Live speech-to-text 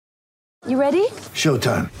You ready?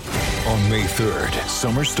 Showtime. On May 3rd,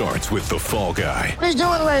 summer starts with The Fall Guy. Let's do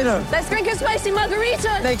it later. Let's drink a spicy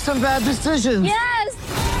margarita. Make some bad decisions. Yes!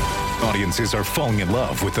 Audiences are falling in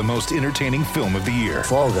love with the most entertaining film of the year.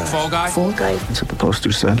 Fall Guy. Fall Guy? Fall guy. That's what the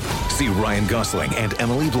poster said. See Ryan Gosling and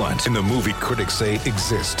Emily Blunt in the movie critics say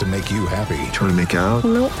exists to make you happy. Trying to make it out?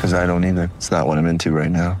 Nope. Because I don't either. It's not what I'm into right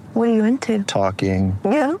now. What are you into? Talking.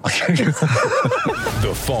 Yeah.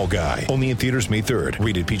 The Fall Guy. Only in theaters May 3rd.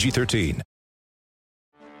 Rated PG-13.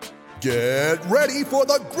 Get ready for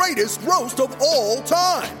the greatest roast of all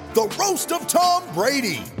time. The Roast of Tom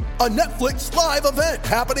Brady. A Netflix live event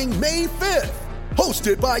happening May 5th.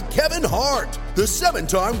 Hosted by Kevin Hart. The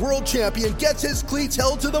 7-time world champion gets his cleats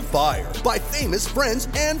held to the fire by famous friends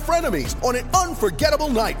and frenemies on an unforgettable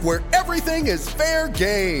night where everything is fair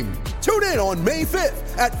game. Tune in on May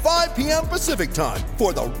 5th at 5 p.m. Pacific time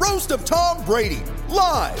for the Roast of Tom Brady.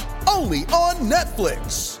 Live only on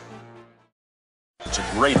Netflix. It's a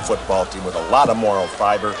great football team with a lot of moral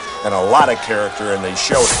fiber and a lot of character, and they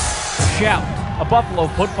showed it. Shout, a Buffalo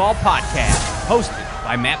football podcast, hosted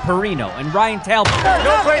by Matt Perino and Ryan Talbot.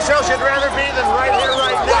 No place else you'd rather be than right here,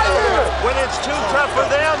 right now. When it's too tough for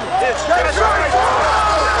them, it's just right.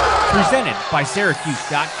 Presented by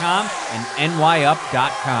Syracuse.com and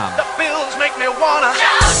NYUp.com. The Bills make me wanna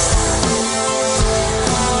shout.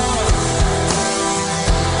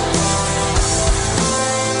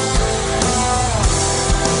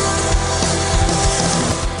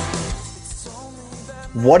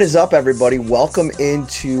 What is up, everybody? Welcome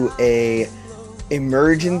into a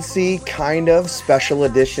emergency kind of special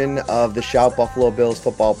edition of the Shout Buffalo Bills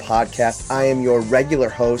Football Podcast. I am your regular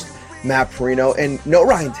host, Matt Perino, and no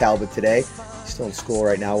Ryan Talbot today. He's still in school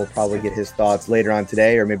right now. We'll probably get his thoughts later on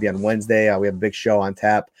today or maybe on Wednesday. We have a big show on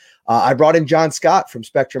tap. I brought in John Scott from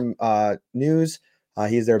Spectrum News.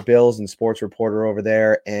 He's their Bills and sports reporter over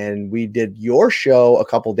there, and we did your show a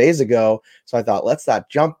couple days ago. So I thought, let's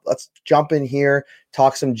jump in here,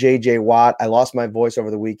 talk some JJ Watt. I lost my voice over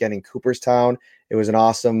the weekend in Cooperstown. It was an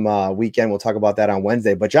awesome weekend. We'll talk about that on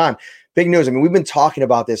Wednesday. But John, big news. I mean, we've been talking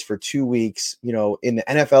about this for 2 weeks, in the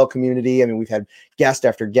NFL community. I mean, we've had guest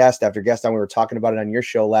after guest after guest on. We were talking about it on your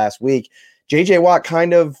show last week. JJ Watt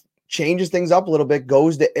kind of changes things up a little bit,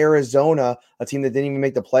 goes to Arizona, a team that didn't even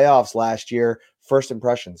make the playoffs last year. First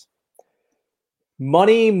impressions.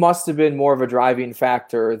 Money must have been more of a driving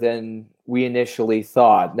factor than we initially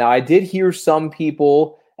thought. Now, I did hear some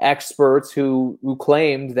people, experts, who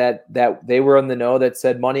claimed that they were in the know, that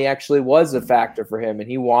said money actually was a factor for him, and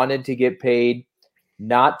he wanted to get paid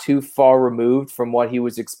not too far removed from what he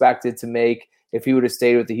was expected to make if he would have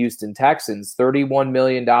stayed with the Houston Texans. $31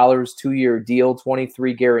 million, 2-year deal,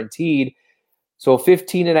 23 guaranteed. So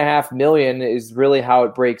 $15.5 million is really how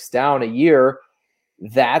it breaks down a year.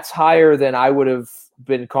 That's higher than I would have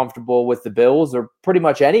been comfortable with the Bills, or pretty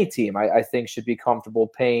much any team I think should be comfortable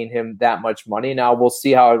paying him that much money. Now we'll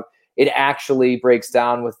see how it actually breaks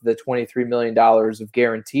down with the $23 million of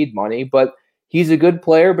guaranteed money, but he's a good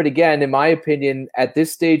player. But again, in my opinion, at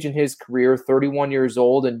this stage in his career, 31 years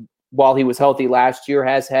old, and while he was healthy last year,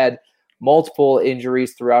 has had multiple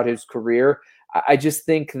injuries throughout his career. I just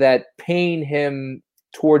think that paying him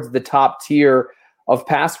towards the top tier of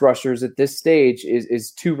pass rushers at this stage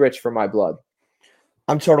is too rich for my blood.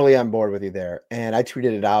 I'm totally on board with you there. And I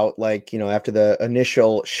tweeted it out after the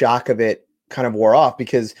initial shock of it kind of wore off,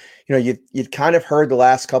 because, you'd kind of heard the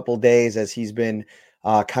last couple of days as he's been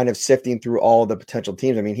kind of sifting through all the potential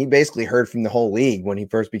teams. I mean, he basically heard from the whole league when he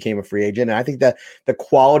first became a free agent. And I think that the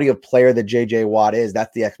quality of player that JJ Watt is,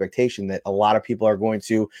 that's the expectation, that a lot of people are going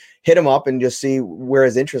to hit him up and just see where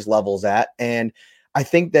his interest level's at. And I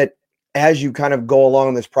think that as you kind of go along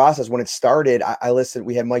in this process, when it started, I listened,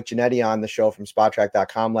 we had Mike Giannetti on the show from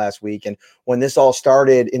SpotTrack.com last week. And when this all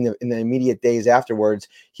started in the immediate days afterwards,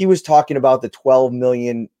 he was talking about the $12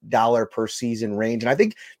 million per season range. And I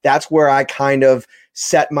think that's where I kind of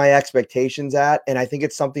set my expectations at. And I think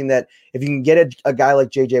it's something that if you can get a guy like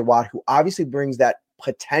JJ Watt, who obviously brings that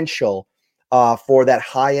potential for that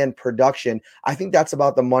high-end production, I think that's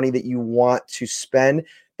about the money that you want to spend.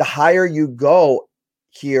 The higher you go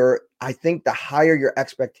here, I think the higher your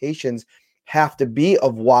expectations have to be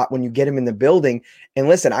of Watt when you get him in the building. And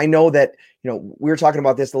listen, I know that, we were talking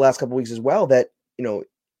about this the last couple of weeks as well, that,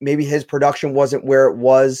 maybe his production wasn't where it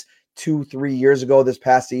was 2-3 years ago. This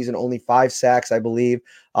past season, only 5 sacks, I believe,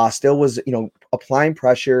 still was, applying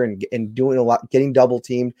pressure and doing a lot, getting double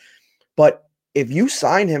teamed. But if you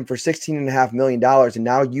sign him for $16.5 million and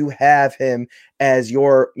now you have him as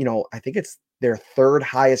your, I think it's their third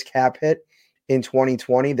highest cap hit in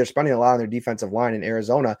 2020. They're spending a lot on their defensive line in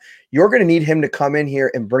Arizona. You're going to need him to come in here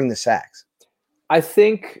and bring the sacks. I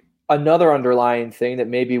think another underlying thing that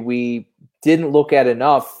maybe we didn't look at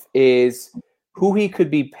enough is who he could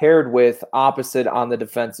be paired with opposite on the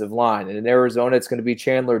defensive line. And in Arizona, it's going to be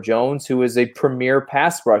Chandler Jones, who is a premier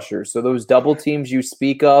pass rusher. So those double teams you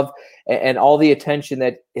speak of and all the attention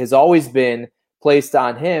that has always been placed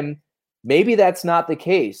on him, maybe that's not the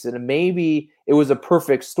case. And maybe it was a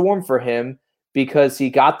perfect storm for him because he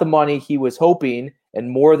got the money he was hoping and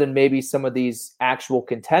more than maybe some of these actual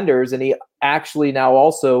contenders. And he actually now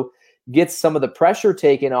also gets some of the pressure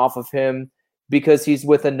taken off of him because he's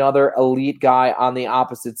with another elite guy on the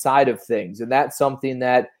opposite side of things. And that's something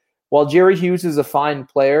that, while Jerry Hughes is a fine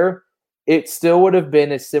player, it still would have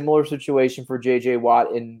been a similar situation for J.J.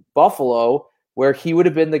 Watt in Buffalo, where he would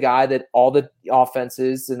have been the guy that all the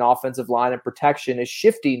offenses and offensive line and protection is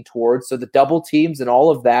shifting towards. So the double teams and all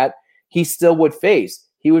of that, he still would face.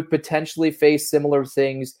 He would potentially face similar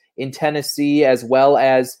things in Tennessee as well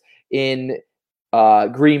as in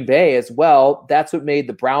Green Bay as well. That's what made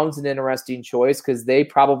the Browns an interesting choice because they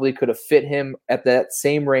probably could have fit him at that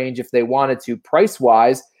same range if they wanted to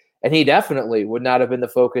price-wise, and he definitely would not have been the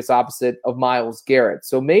focus opposite of Myles Garrett.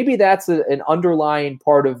 So maybe that's an underlying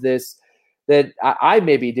part of this that I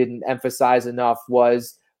maybe didn't emphasize enough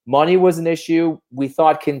was money was an issue. We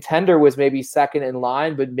thought contender was maybe second in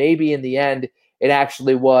line, but maybe in the end it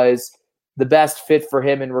actually was the best fit for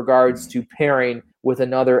him in regards to pairing with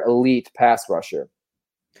another elite pass rusher.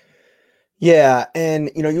 Yeah, and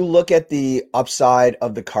you look at the upside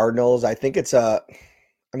of the Cardinals. I think it's a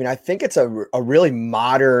really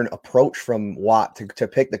modern approach from Watt to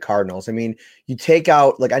pick the Cardinals. I mean, you take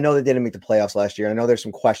out, I know they didn't make the playoffs last year. I know there's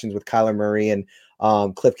some questions with Kyler Murray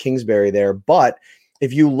and Cliff Kingsbury there, but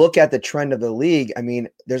if you look at the trend of the league, I mean,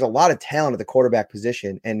 there's a lot of talent at the quarterback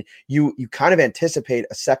position, and you kind of anticipate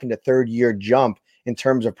a second to third year jump in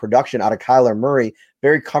terms of production out of Kyler Murray.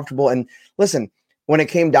 Very comfortable. And listen, when it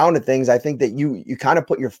came down to things, I think that you kind of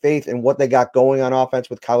put your faith in what they got going on offense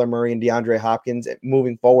with Kyler Murray and DeAndre Hopkins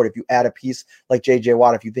moving forward. If you add a piece like J.J.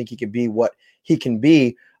 Watt, if you think he can be what he can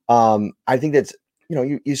be, I think that's,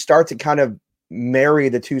 you start to kind of marry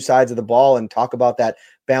the two sides of the ball and talk about that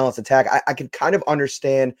balanced attack. I can kind of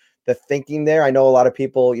understand the thinking there. I know a lot of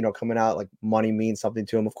people, coming out like money means something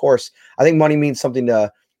to them. Of course, I think money means something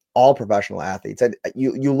to all professional athletes.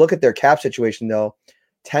 You look at their cap situation though,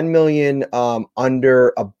 10 million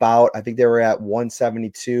under about, I think they were at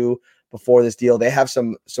 172 before this deal. They have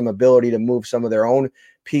some ability to move some of their own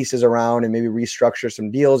pieces around and maybe restructure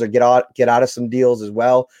some deals or get out of some deals as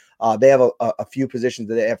well. They have a few positions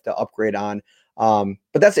that they have to upgrade on.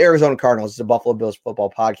 But that's the Arizona Cardinals. It's a Buffalo Bills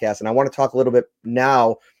football podcast. And I want to talk a little bit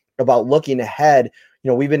now about looking ahead.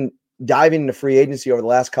 We've been diving into free agency over the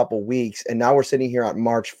last couple of weeks, and now we're sitting here on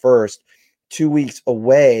March 1st, 2 weeks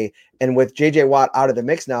away. And with J.J. Watt out of the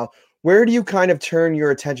mix now, where do you kind of turn your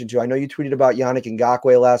attention to? I know you tweeted about Yannick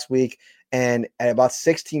Ngakoue last week, and at about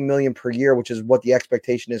 $16 million per year, which is what the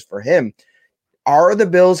expectation is for him. Are the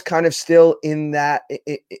Bills kind of still in that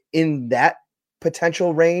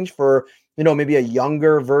potential range for, maybe a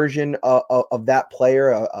younger version of that player,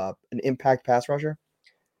 an impact pass rusher?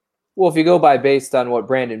 Well, if you go based on what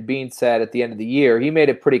Brandon Beane said at the end of the year, he made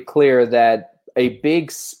it pretty clear that a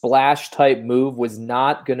big splash type move was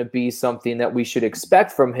not going to be something that we should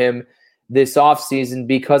expect from him this offseason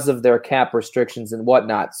because of their cap restrictions and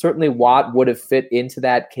whatnot. Certainly Watt would have fit into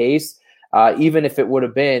that case, even if it would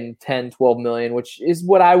have been 10, 12 million, which is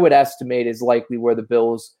what I would estimate is likely where the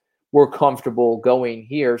Bills were comfortable going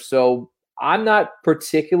here. So I'm not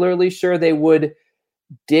particularly sure they would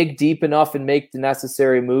dig deep enough and make the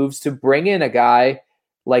necessary moves to bring in a guy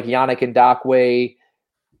like Yannick Ngakoue.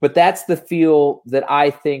 But that's the feel that I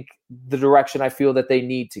think the direction I feel that they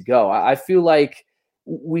need to go. I feel like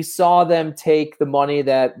we saw them take the money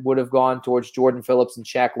that would have gone towards Jordan Phillips and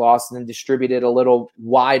Shaq Lawson and distribute it a little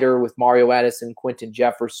wider with Mario Addison, Quentin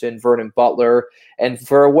Jefferson, Vernon Butler. And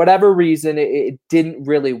for whatever reason, it didn't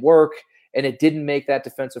really work, and it didn't make that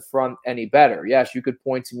defensive front any better. Yes, you could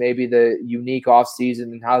point to maybe the unique offseason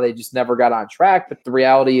and how they just never got on track, but the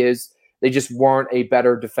reality is they just weren't a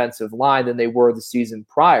better defensive line than they were the season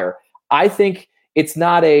prior. I think it's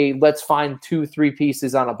not a let's find 2-3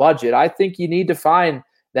 pieces on a budget. I think you need to find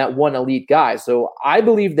that one elite guy. So I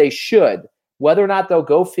believe they should. Whether or not they'll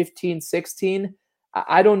go 15, 16,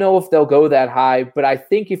 I don't know if they'll go that high, but I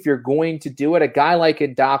think if you're going to do it, a guy like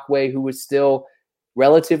Ngakoue, who is still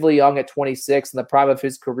relatively young at 26 in the prime of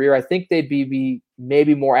his career, I think they'd be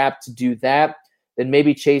maybe more apt to do that than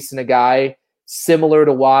maybe chasing a guy similar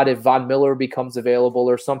to Watt if Von Miller becomes available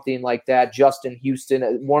or something like that, Justin Houston,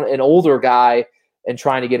 an older guy, and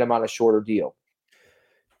trying to get him on a shorter deal.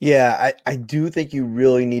 Yeah, I do think you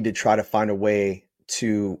really need to try to find a way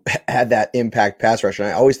to add that impact pass rush. And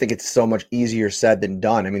I always think it's so much easier said than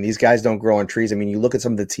done. I mean, these guys don't grow on trees. I mean, you look at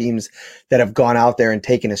some of the teams that have gone out there and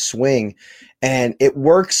taken a swing, and it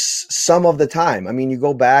works some of the time. I mean, you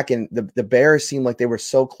go back and the Bears seem like they were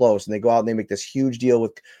so close, and they go out and they make this huge deal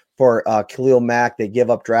for Khalil Mack. They give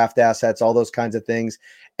up draft assets, all those kinds of things.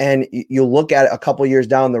 And you look at it a couple years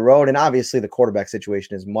down the road, and obviously the quarterback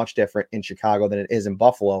situation is much different in Chicago than it is in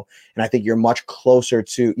Buffalo. And I think you're much closer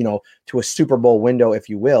to, to a Super Bowl window, if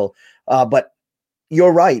you will. But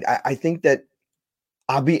you're right. I think that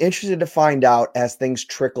I'll be interested to find out as things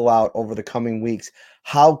trickle out over the coming weeks,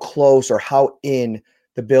 how close or how in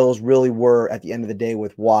the Bills really were at the end of the day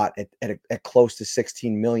with Watt at close to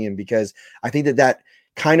 16 million, because I think that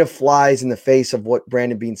kind of flies in the face of what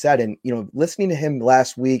Brandon Beane said. And, listening to him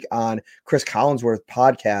last week on Chris Collinsworth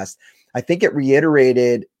podcast, I think it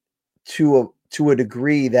reiterated to a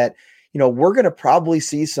degree that, we're going to probably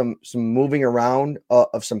see some moving around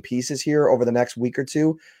of some pieces here over the next week or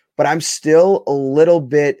two, but I'm still a little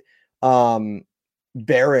bit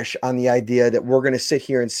bearish on the idea that we're going to sit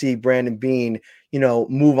here and see Brandon Beane,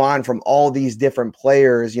 move on from all these different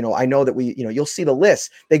players. I know that you'll see the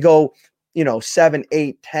list. They go, 7,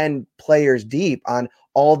 8, 10 players deep on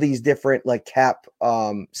all these different cap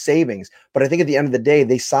savings. But I think at the end of the day,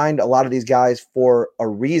 they signed a lot of these guys for a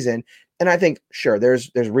reason. And I think, sure,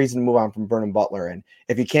 there's reason to move on from Vernon Butler. And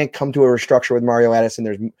if you can't come to a restructure with Mario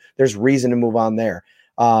Addison, there's reason to move on there.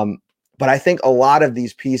 But I think a lot of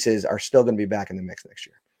these pieces are still going to be back in the mix next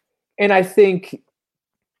year. And I think,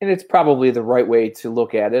 and it's probably the right way to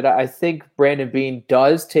look at it, I think Brandon Beane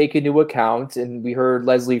does take into account, and we heard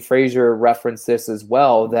Leslie Frazier reference this as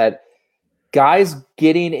well, that guys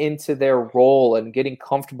getting into their role and getting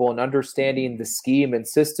comfortable and understanding the scheme and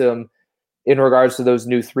system in regards to those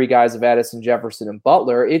new three guys of Addison, Jefferson, and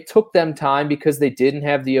Butler, it took them time because they didn't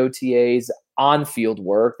have the OTAs on-field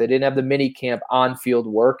work. They didn't have the mini camp on-field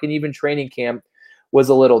work, and even training camp was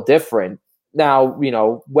a little different. Now,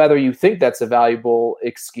 whether you think that's a valuable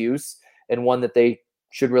excuse and one that they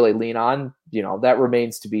should really lean on, that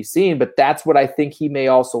remains to be seen. But that's what I think he may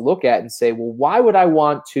also look at and say, well, why would I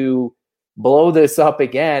want to blow this up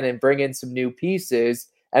again and bring in some new pieces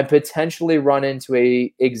and potentially run into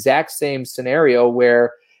a exact same scenario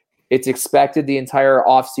where it's expected the entire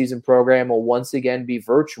offseason program will once again be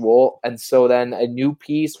virtual. And so then a new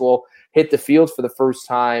piece will hit the field for the first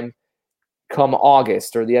time come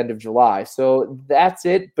August or the end of July. So that's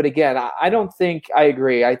it. But again, I don't think I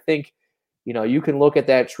agree. I think, you can look at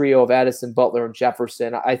that trio of Addison, Butler, and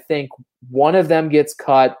Jefferson. I think one of them gets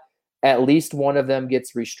cut. At least one of them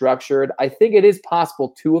gets restructured. I think it is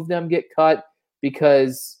possible two of them get cut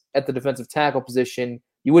because at the defensive tackle position,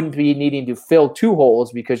 you wouldn't be needing to fill two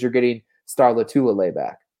holes because you're getting Star Lotulelei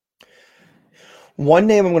back. One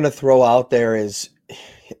name I'm going to throw out there it's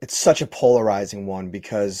such a polarizing one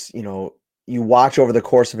because, you watch over the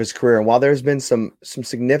course of his career, and while there's been some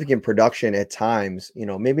significant production at times,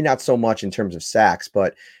 maybe not so much in terms of sacks,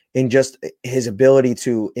 but in just his ability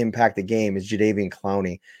to impact the game, is Jadeveon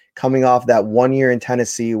Clowney. Coming off that 1 year in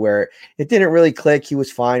Tennessee where it didn't really click. He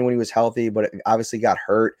was fine when he was healthy, but it obviously got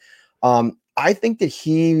hurt. I think that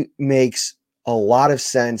he makes a lot of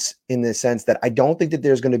sense in the sense that I don't think that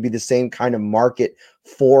there's going to be the same kind of market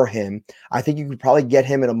for him. I think you could probably get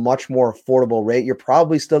him at a much more affordable rate. You're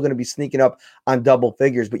probably still going to be sneaking up on double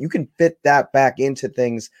figures, but you can fit that back into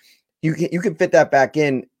things. You can fit that back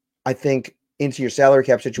in, I think, into your salary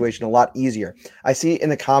cap situation a lot easier. I see in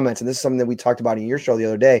the comments, and this is something that we talked about in your show the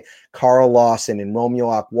other day, Carl Lawson and Romeo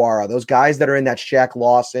Okwara, those guys that are in that Shaq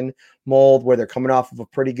Lawson mold where they're coming off of a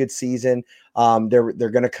pretty good season. They're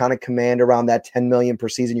going to kind of command around that 10 million per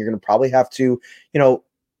season. You're going to probably have to,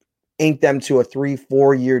 ink them to a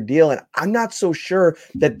 3-4 year deal. And I'm not so sure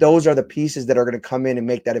that those are the pieces that are going to come in and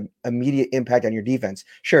make that immediate impact on your defense.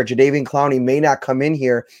 Sure, Jadeveon Clowney may not come in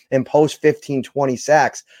here and post 15, 20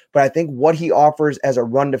 sacks, but I think what he offers as a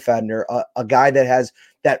run defender, a guy that has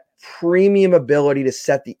that premium ability to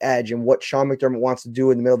set the edge, and what Sean McDermott wants to do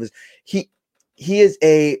in the middle of this, he is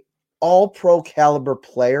a all-pro caliber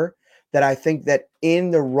player that I think that in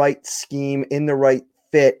the right scheme, in the right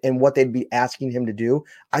fit, and what they'd be asking him to do,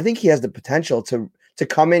 I think he has the potential to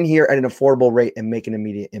come in here at an affordable rate and make an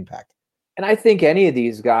immediate impact. And I think any of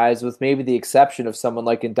these guys, with maybe the exception of someone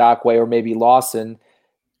like Ndakwe or maybe Lawson,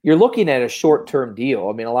 you're looking at a short-term deal.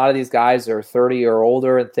 I mean, a lot of these guys are 30 or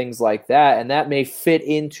older and things like that, and that may fit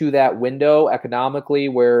into that window economically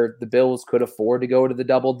where the Bills could afford to go to the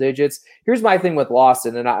double digits. Here's my thing with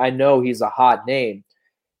Lawson, and I know he's a hot name.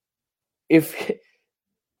 If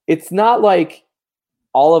it's not like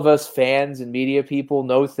all of us fans and media people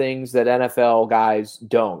know things that NFL guys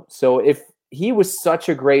don't. So if he was such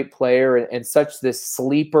a great player and such this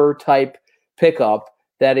sleeper type pickup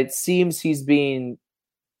that it seems he's being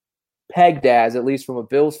pegged as, at least from a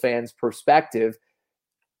Bills fan's perspective.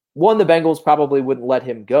 One, the Bengals probably wouldn't let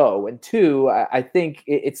him go. And two, I think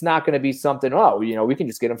it's not going to be something, we can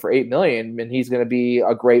just get him for $8 million and he's going to be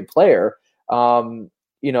a great player. I'm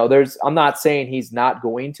not saying he's not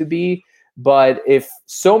going to be, but if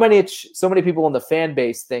so many people in the fan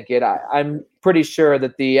base think it, I'm pretty sure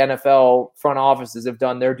that the NFL front offices have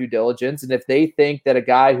done their due diligence. And if they think that a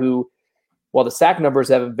guy who, while the sack numbers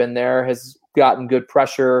haven't been there, has gotten good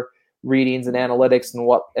pressure readings and analytics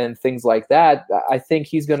and things like that, I think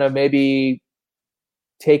he's going to maybe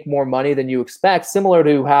take more money than you expect, similar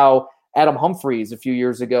to how Adam Humphries a few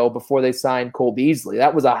years ago, before they signed Cole Beasley,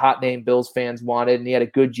 that was a hot name Bills fans wanted, and he had a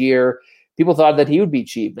good year. People thought that he would be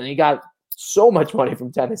cheap, and he got so much money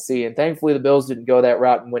from Tennessee, and thankfully the Bills didn't go that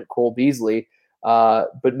route and went Cole Beasley.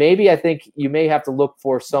 But maybe I think you may have to look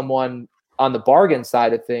for someone on the bargain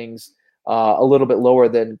side of things a little bit lower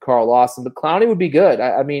than Carl Lawson, but Clowney would be good.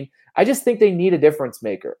 I just think they need a difference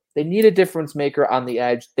maker. They need a difference maker on the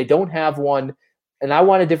edge. They don't have one, and I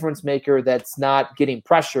want a difference maker that's not getting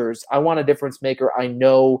pressures. I want a difference maker I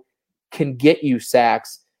know can get you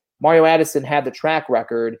sacks. Mario Addison had the track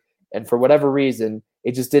record, and for whatever reason,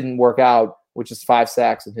 it just didn't work out, which is 5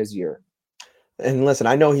 sacks in his year. And listen,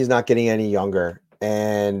 I know he's not getting any younger,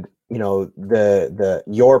 and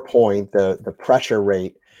your point, the pressure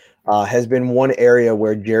rate has been one area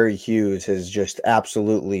where Jerry Hughes has just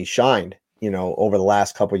absolutely shined, over the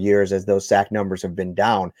last couple of years as those sack numbers have been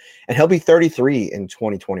down. And he'll be 33 in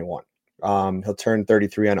 2021. He'll turn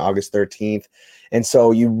 33 on August 13th. And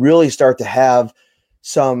so you really start to have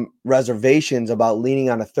some reservations about leaning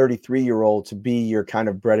on a 33-year-old to be your kind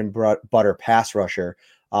of bread and butter pass rusher.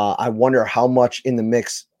 I wonder how much in the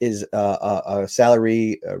mix is a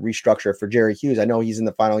salary restructure for Jerry Hughes. I know he's in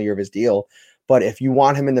the final year of his deal, but if you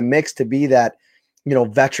want him in the mix to be that,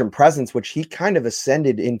 veteran presence, which he kind of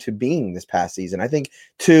ascended into being this past season, I think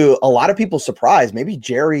to a lot of people's surprise, maybe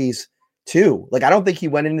Jerry's too. Like, I don't think he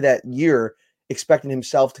went into that year expecting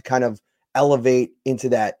himself to kind of elevate into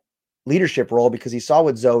that leadership role, because he saw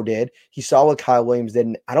what Zoe did. He saw what Kyle Williams did.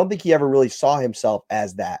 And I don't think he ever really saw himself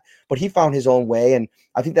as that, but he found his own way. And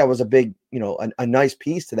I think that was a big, a nice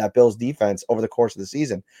piece to that Bills defense over the course of the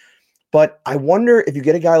season. But I wonder if you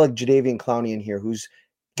get a guy like Jadeveon Clowney in here, who's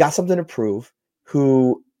got something to prove,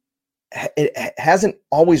 who it hasn't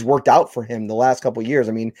always worked out for him the last couple of years.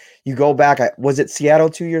 I mean, you go back, was it Seattle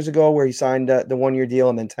 2 years ago where he signed the 1-year deal,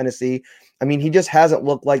 and then Tennessee? I mean, he just hasn't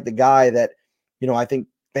looked like the guy that, I think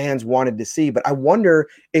fans wanted to see. But I wonder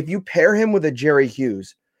if you pair him with a Jerry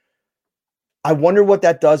Hughes, I wonder what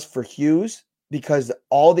that does for Hughes, because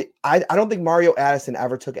I don't think Mario Addison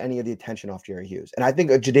ever took any of the attention off Jerry Hughes. And I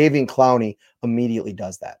think a Jadeveon Clowney immediately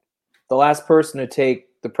does that. The last person to take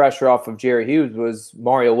the pressure off of Jerry Hughes was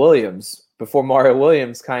Mario Williams, before Mario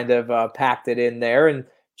Williams kind of packed it in there. And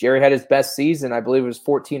Jerry had his best season, I believe it was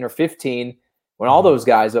 14 or 15, when all those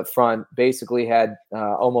guys up front basically had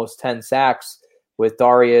almost 10 sacks, with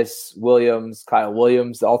Darius Williams, Kyle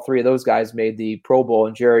Williams. All three of those guys made the Pro Bowl,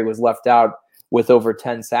 and Jerry was left out with over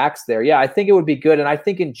 10 sacks there. Yeah, I think it would be good. And I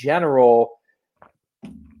think in general,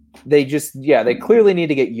 they clearly need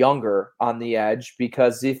to get younger on the edge,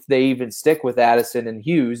 because if they even stick with Addison and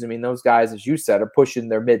Hughes, I mean, those guys, as you said, are pushing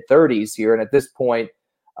their mid-30s here. And at this point,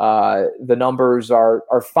 the numbers are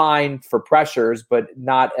fine for pressures, but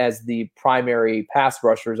not as the primary pass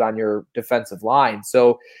rushers on your defensive line.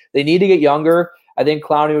 So they need to get younger. I think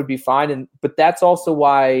Clowney would be fine. But that's also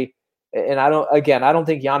why, and I don't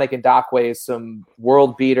think Yannick Ngakoue is some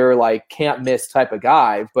world beater, like can't miss type of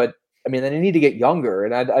guy, but I mean, they need to get younger.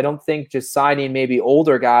 And I don't think just signing maybe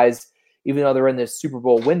older guys, even though they're in this Super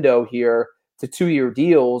Bowl window here, to 2-year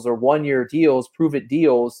deals or 1-year deals, prove-it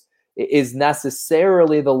deals, is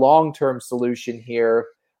necessarily the long-term solution here,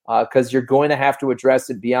 because you're going to have to address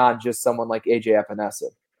it beyond just someone like A.J. Epinesa.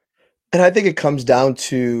 And I think it comes down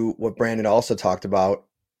to what Brandon also talked about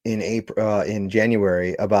in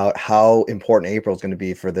January, about how important April is going to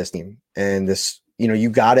be for this team. And this, you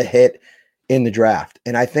got to hit in the draft.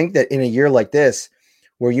 And I think that in a year like this,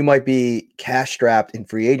 where you might be cash strapped in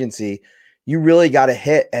free agency, you really got to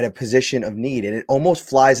hit at a position of need. And it almost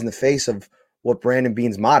flies in the face of what Brandon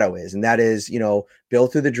Beane's motto is. And that is,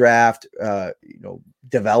 build through the draft,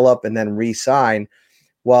 develop and then re-sign.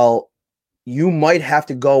 Well, you might have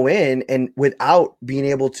to go in and without being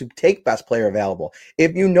able to take best player available.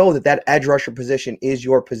 If you know that edge rusher position is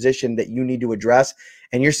your position that you need to address,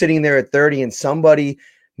 and you're sitting there at 30 and somebody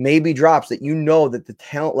maybe drops that you know that the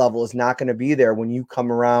talent level is not going to be there when you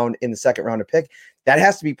come around in the second round to pick. That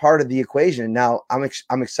has to be part of the equation. Now, I'm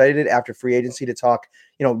excited after free agency to talk,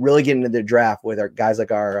 really get into the draft with our guys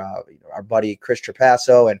like our buddy Chris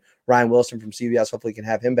Trapasso and Ryan Wilson from CBS. Hopefully, we can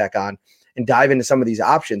have him back on and dive into some of these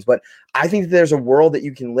options. But I think that there's a world that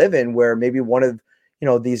you can live in where maybe one of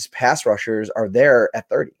these pass rushers are there at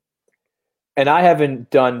 30. And I haven't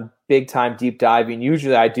done big time deep diving.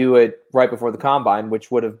 Usually I do it right before the combine,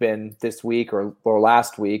 which would have been this week or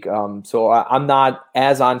last week. So I'm not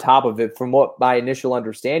as on top of it. From what my initial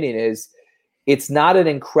understanding is, it's not an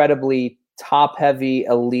incredibly top heavy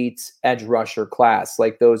elite edge rusher class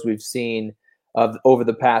like those we've seen over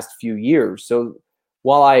the past few years. So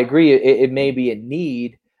while I agree it may be a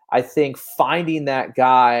need, I think finding that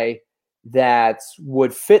guy that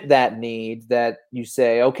would fit that need, that you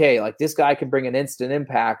say, okay, like this guy can bring an instant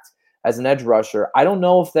impact as an edge rusher. I don't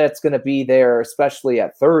know if that's going to be there, especially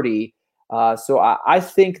at 30. So I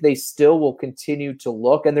think they still will continue to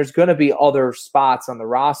look, and there's going to be other spots on the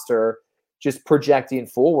roster just projecting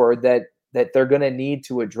forward that they're going to need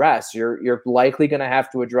to address. You're likely going to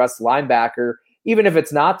have to address linebacker, even if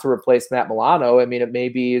it's not to replace Matt Milano. I mean, it may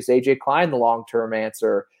be is AJ Klein the long-term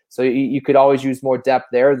answer. So you could always use more depth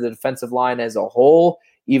there. The defensive line as a whole,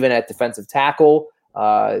 even at defensive tackle,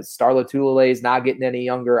 Star Lotulelei is not getting any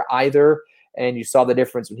younger either. And you saw the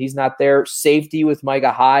difference when he's not there. Safety with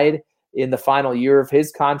Micah Hyde in the final year of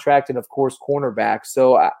his contract, and of course, cornerback.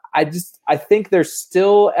 So I think they're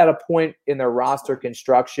still at a point in their roster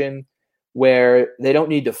construction where they don't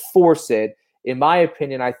need to force it. In my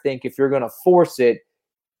opinion, I think if you're going to force it,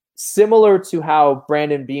 similar to how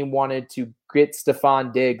Brandon Beam wanted to get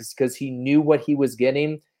Stephon Diggs because he knew what he was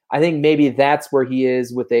getting, I think maybe that's where he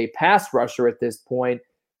is with a pass rusher at this point,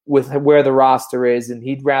 with where the roster is, and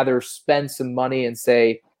he'd rather spend some money and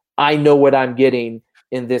say, I know what I'm getting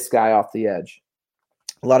in this guy off the edge.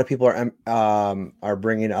 A lot of people are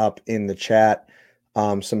bringing up in the chat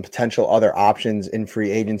some potential other options in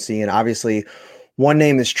free agency, and obviously one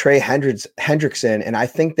name is Trey Hendrickson, and I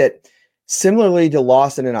think that similarly to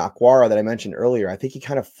Lawson and Aquara that I mentioned earlier, I think he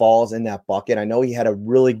kind of falls in that bucket. I know he had a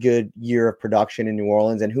really good year of production in New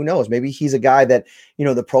Orleans, and who knows, maybe he's a guy that,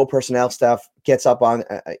 the pro personnel staff gets up on,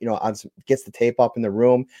 gets the tape up in the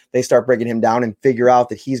room. They start breaking him down and figure out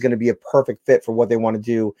that he's going to be a perfect fit for what they want to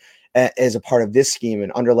do as a part of this scheme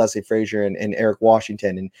and under Leslie Frazier and Eric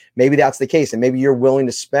Washington. And maybe that's the case. And maybe you're willing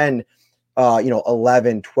to spend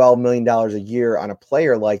 $11-12 million a year on a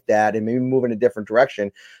player like that and maybe move in a different direction.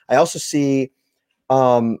 I also see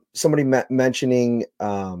somebody mentioning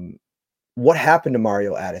what happened to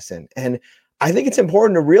Mario Addison. And I think it's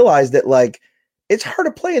important to realize that, like, it's hard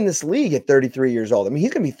to play in this league at 33 years old. I mean,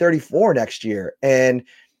 he's going to be 34 next year. And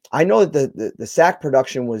I know that the sack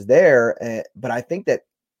production was there, but I think that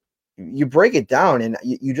you break it down and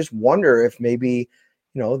you just wonder if maybe,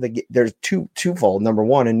 there's twofold. Number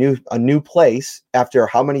one, a new place after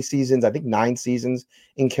how many seasons? I think 9 seasons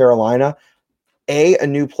in Carolina. A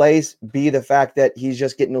new place. B, the fact that he's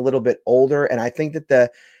just getting a little bit older. And I think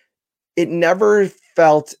that it never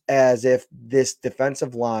felt as if this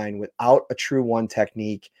defensive line, without a true one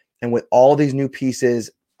technique and with all these new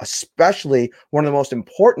pieces, especially one of the most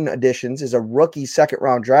important additions is a rookie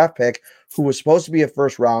second-round draft pick who was supposed to be a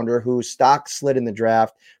first-rounder, whose stock slid in the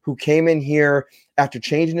draft, who came in here after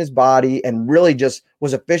changing his body and really just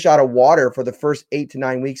was a fish out of water for the first 8 to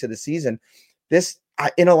 9 weeks of the season. This,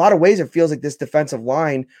 in a lot of ways, it feels like this defensive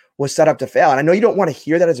line was set up to fail. And I know you don't want to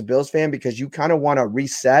hear that as a Bills fan because you kind of want to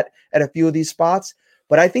reset at a few of these spots,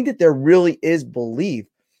 but I think that there really is belief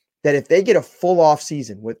that if they get a full off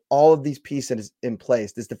season with all of these pieces in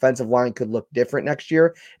place, this defensive line could look different next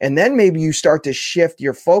year. And then maybe you start to shift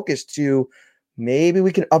your focus to maybe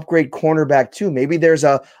we can upgrade cornerback too. Maybe there's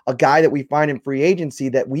a guy that we find in free agency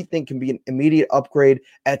that we think can be an immediate upgrade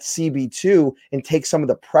at CB2 and take some of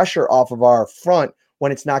the pressure off of our front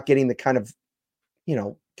when it's not getting the kind of,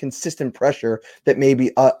 consistent pressure that maybe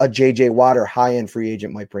a JJ Watt or high-end free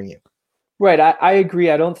agent might bring you. Right. I agree.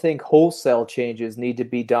 I don't think wholesale changes need to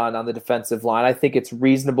be done on the defensive line. I think it's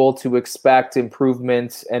reasonable to expect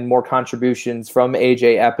improvements and more contributions from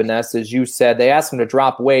AJ Epinesa. As you said, they asked him to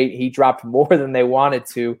drop weight. He dropped more than they wanted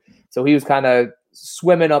to. So he was kind of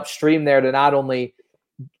swimming upstream there to not only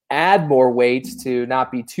add more weight to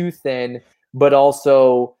not be too thin, but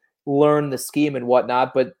also learn the scheme and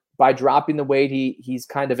whatnot. But by dropping the weight, he's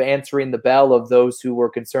kind of answering the bell of those who were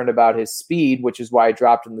concerned about his speed, which is why I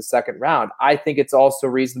dropped in the second round. I think it's also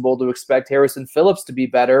reasonable to expect Harrison Phillips to be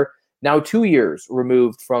better. Now 2 years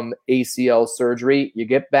removed from ACL surgery, you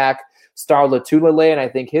get back Star Lotulelei, and I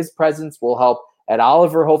think his presence will help Ed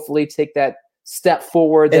Oliver hopefully take that step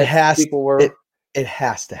forward that people were. It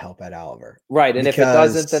has to help Ed Oliver. Right. And if it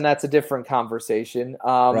doesn't, then that's a different conversation.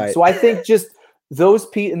 Right. So I think just those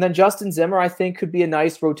and then Justin Zimmer, I think, could be a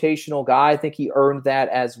nice rotational guy. I think he earned that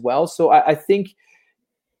as well. So I think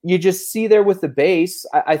you just see there with the base.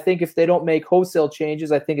 I think if they don't make wholesale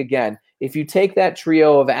changes, I think, again, if you take that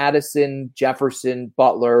trio of Addison, Jefferson,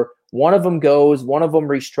 Butler, one of them goes, one of them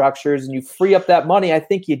restructures, and you free up that money, I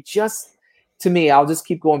think you just, to me, I'll just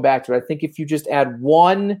keep going back to it. I think if you just add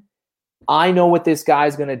one, I know what this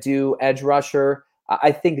guy's going to do, edge rusher,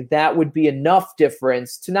 I think that would be enough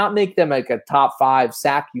difference to not make them like a top 5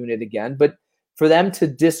 sack unit again, but for them to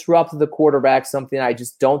disrupt the quarterback, something I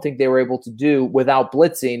just don't think they were able to do without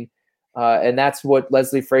blitzing. And that's what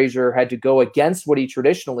Leslie Frazier had to go against what he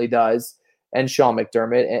traditionally does, and Sean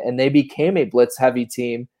McDermott, and they became a blitz-heavy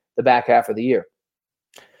team the back half of the year.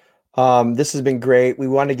 This has been great. We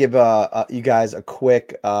want to give you guys a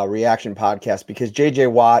quick reaction podcast because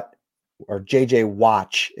JJ Watt, or JJ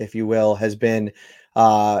Watch, if you will, has been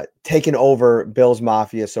taken over Bills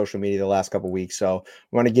Mafia social media the last couple of weeks. So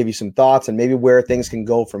we want to give you some thoughts and maybe where things can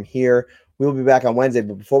go from here. We will be back on Wednesday.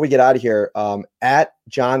 But before we get out of here, at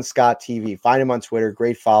John Scott TV, find him on Twitter.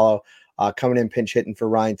 Great follow. Coming in pinch hitting for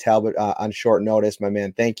Ryan Talbot on short notice, my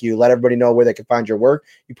man. Thank you. Let everybody know where they can find your work.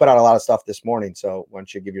 You put out a lot of stuff this morning, so why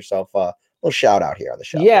don't you give yourself a little shout out here on the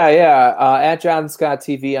show? Yeah. At John Scott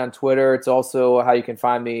TV on Twitter. It's also how you can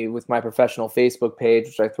find me with my professional Facebook page,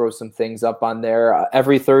 which I throw some things up on there.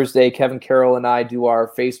 Every Thursday, Kevin Carroll and I do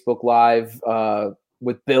our Facebook Live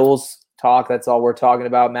with Bills Talk. That's all we're talking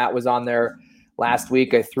about. Matt was on there last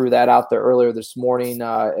week. I threw that out there earlier this morning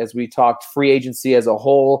as we talked free agency as a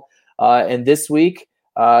whole. And this week,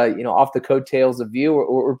 off the coattails of you,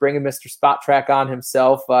 we're bringing Mr. Spot Track on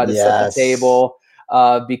himself to set the table.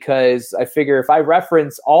 Because I figure if I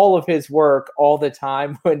reference all of his work all the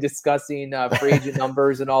time when discussing free agent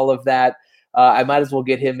numbers and all of that, I might as well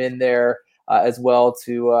get him in there as well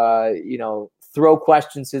to, throw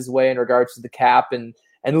questions his way in regards to the cap and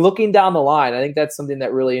looking down the line. I think that's something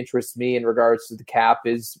that really interests me in regards to the cap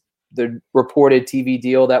is the reported TV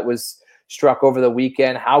deal that was struck over the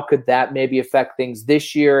weekend. How could that maybe affect things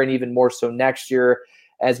this year and even more so next year?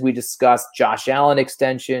 As we discussed, Josh Allen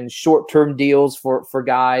extension, short-term deals for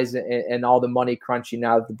guys, and all the money crunching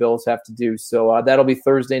now that the Bills have to do. So that'll be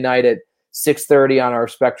Thursday night at 6:30 on our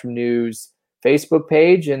Spectrum News Facebook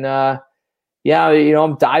page. And I'm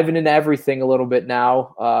diving into everything a little bit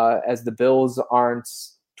now as the Bills aren't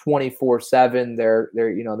 24/7.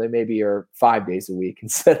 They maybe are 5 days a week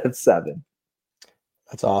instead of 7.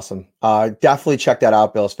 That's awesome. Definitely check that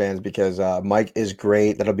out, Bills fans, because Mike is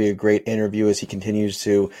great. That'll be a great interview as he continues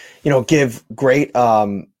to, give great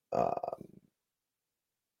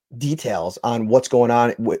details on what's going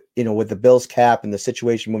on with the Bills cap and the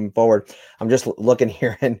situation moving forward. I'm just looking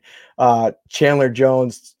here, and Chandler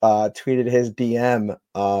Jones tweeted his DM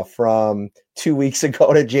from 2 weeks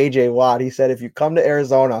ago to JJ Watt. He said, "If you come to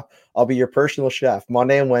Arizona, I'll be your personal chef.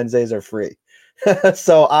 Monday and Wednesdays are free."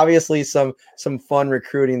 So obviously some fun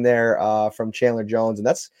recruiting there from Chandler Jones, and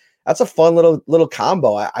that's a fun little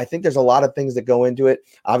combo. I think there's a lot of things that go into it.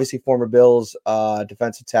 Obviously, former Bills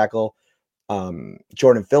defensive tackle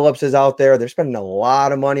Jordan Phillips is out there. They're spending a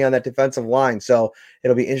lot of money on that defensive line, so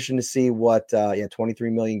it'll be interesting to see what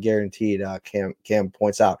 $23 million guaranteed. Cam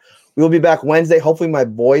points out. We will be back Wednesday. Hopefully, my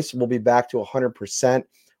voice will be back to 100%.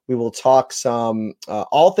 We will talk some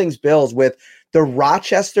all things Bills with the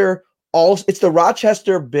Rochester. It's the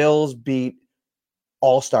Rochester Bills beat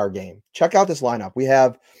All-Star game. Check out this lineup. We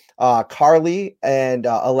have Carly and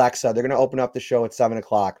Alexa. They're going to open up the show at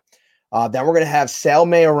 7:00. Then we're going to have Sal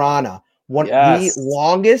Mayorana, the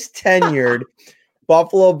longest tenured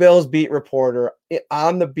Buffalo Bills beat reporter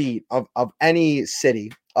on the beat of any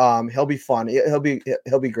city. He'll be fun. He'll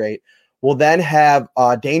be great. We'll then have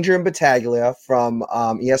Danger and Battaglia from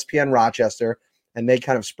ESPN Rochester. And they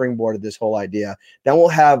kind of springboarded this whole idea. Then we'll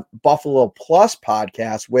have Buffalo Plus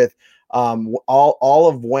podcast with all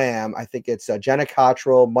of Wham. I think it's Jenna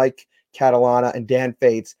Cottrell, Mike Catalana, and Dan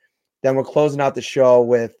Fates. Then we're closing out the show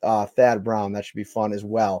with Thad Brown. That should be fun as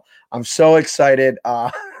well. I'm so excited.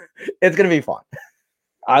 It's going to be fun.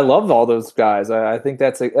 I love all those guys. I think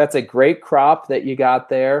that's a great crop that you got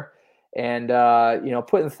there. And,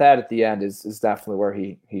 putting Thad at the end is definitely where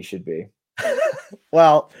he should be.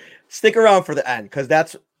 Well, stick around for the end, because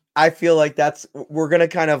I feel like we're going to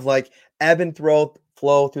kind of like ebb and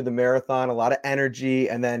flow through the marathon, a lot of energy.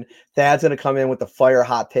 And then Thad's going to come in with the fire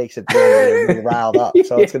hot takes at the end and be riled up.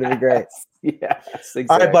 So it's going to be great. Yes, exactly.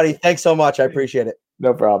 All right, buddy. Thanks so much. I appreciate it.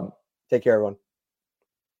 No problem. Take care, everyone.